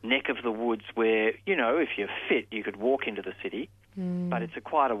neck of the woods where, if you're fit, you could walk into the city, but it's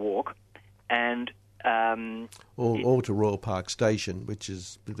quite a walk. And or to Royal Park Station, which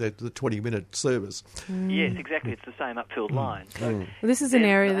is the 20-minute service. Yes, exactly. It's the same upfield line. So well, this is an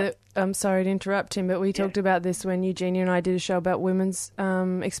area that, I'm sorry to interrupt, Tim, but we talked about this when Eugenia and I did a show about women's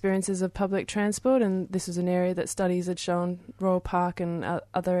experiences of public transport, and this was an area that studies had shown, Royal Park and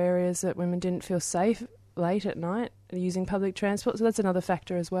other areas, that women didn't feel safe late at night using public transport. So that's another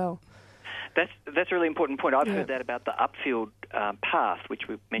factor as well. That's a really important point. I've heard that about the upfield path, which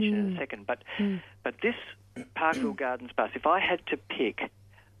we'll mention in a second. But this Parkville Gardens bus, if I had to pick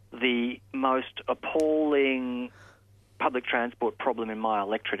the most appalling public transport problem in my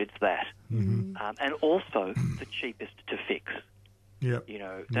electorate, it's that. And also the cheapest to fix. Yep.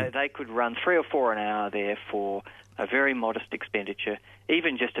 They could run 3 or 4 an hour there for a very modest expenditure,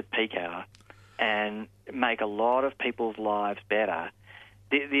 even just at peak hour, and make a lot of people's lives better.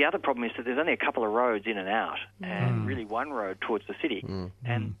 The other problem is that there's only a couple of roads in and out, and really one road towards the city,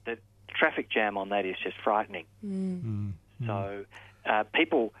 and the traffic jam on that is just frightening. So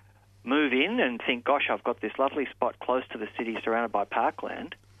people move in and think, gosh, I've got this lovely spot close to the city surrounded by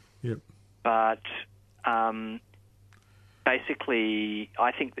parkland. Yep. But basically,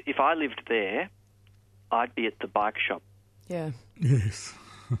 I think that if I lived there, I'd be at the bike shop. Yeah. Yes.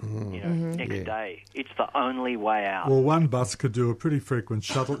 Next day. It's the only way out. Well, one bus could do a pretty frequent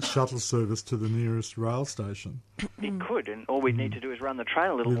shuttle service to the nearest rail station. It could, and all we need to do is run the train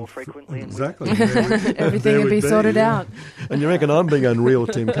a little more frequently. Exactly. Everything would be sorted out. And you reckon I'm being unreal,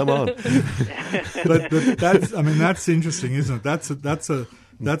 Tim? Come on. but that's interesting, isn't it? That's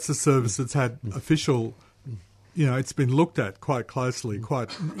a service that's had official. It's been looked at quite closely, in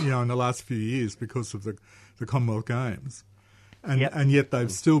the last few years because of the Commonwealth Games. And yet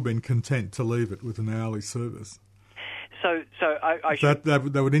they've still been content to leave it with an hourly service. So I should...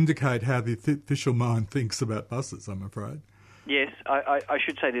 That would indicate how the official mind thinks about buses, I'm afraid. Yes, I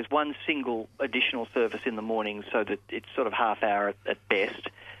should say there's one single additional service in the morning, so that it's sort of half hour at best.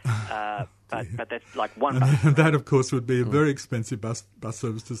 But that's like one bus. And that, of course, would be a very expensive bus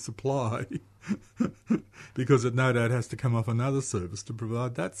service to supply because it no doubt has to come off another service to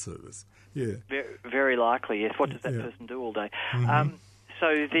provide that service. Yeah, very likely. Yes. What does that person do all day? So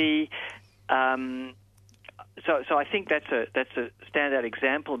I think that's a standout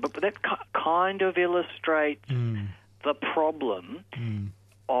example. But that kind of illustrates the problem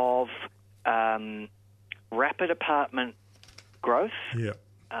of rapid apartment growth Yeah.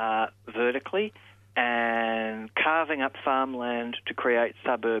 vertically and carving up farmland to create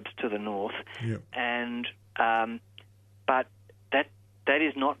suburbs to the north. Yeah. And but that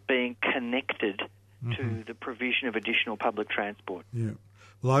is not being connected to the provision of additional public transport. Yeah.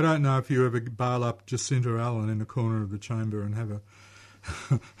 Well, I don't know if you ever bail up Jacinta Allen in the corner of the chamber and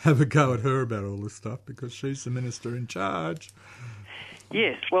have a go at her about all this stuff, because she's the minister in charge.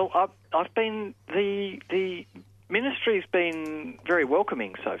 Yes, well, I've been the ministry's been very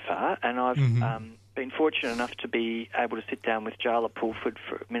welcoming so far, and I've been fortunate enough to be able to sit down with Jala Pulford,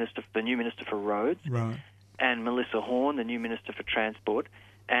 the new Minister for Roads, right, and Melissa Horn, the new Minister for Transport,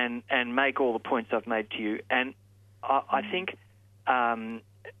 and make all the points I've made to you. And I think, and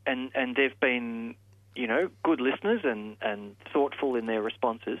they've been, good listeners and thoughtful in their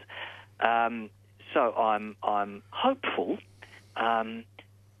responses. So I'm hopeful.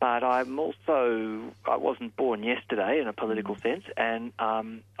 But I wasn't born yesterday in a political sense, and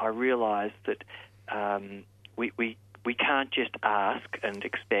I realise that we can't just ask and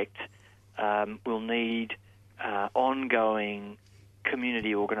expect. We'll need ongoing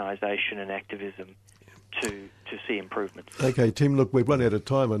community organisation and activism to see improvements. Okay, Tim. Look, we've run out of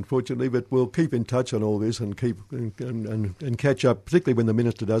time, unfortunately, but we'll keep in touch on all this and keep and catch up, particularly when the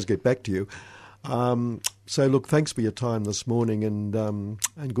minister does get back to you. So, look, thanks for your time this morning,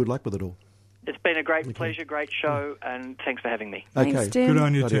 and good luck with it all. It's been a great pleasure, great show, and thanks for having me. Okay, thanks, Tim. Good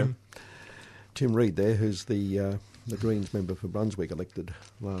on you, Tim. Tim Reid there, who's the Greens member for Brunswick, elected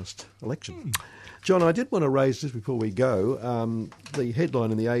last election. John, I did want to raise, just before we go, the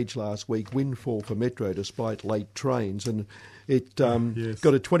headline in The Age last week, windfall for Metro despite late trains, and it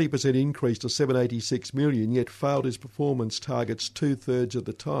got a 20% increase to $786 million, yet failed its performance targets 2/3 of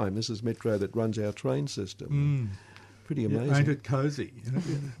the time. This is Metro that runs our train system. Pretty amazing. Yeah, ain't it cosy?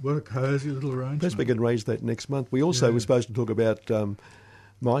 What a cosy little arrangement. Perhaps we can raise that next month. We also were supposed to talk about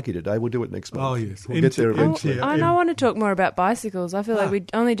Mikey today. We'll do it next month. Oh, yes. We'll get there eventually. I want to talk more about bicycles. I feel like we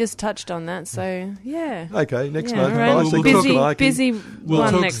only just touched on that, so yeah. Okay, next month. Right. Bicycles, busy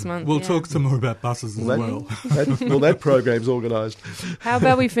talk next month. We'll talk some more about buses as well. That programme's organised. How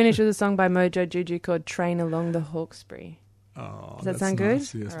about we finish with a song by Mojo Juju called Train Along the Hawkesbury? Oh, does that sound good?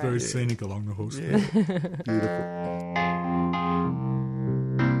 Nice, yes, very scenic along the Hawkesbury. Yeah. Beautiful.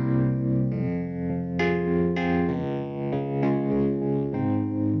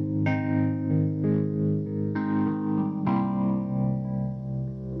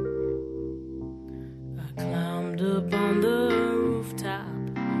 Up on the rooftop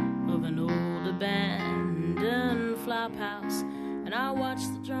of an old abandoned flop house, and I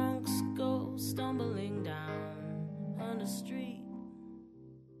watched the drunks go stumbling down on the street.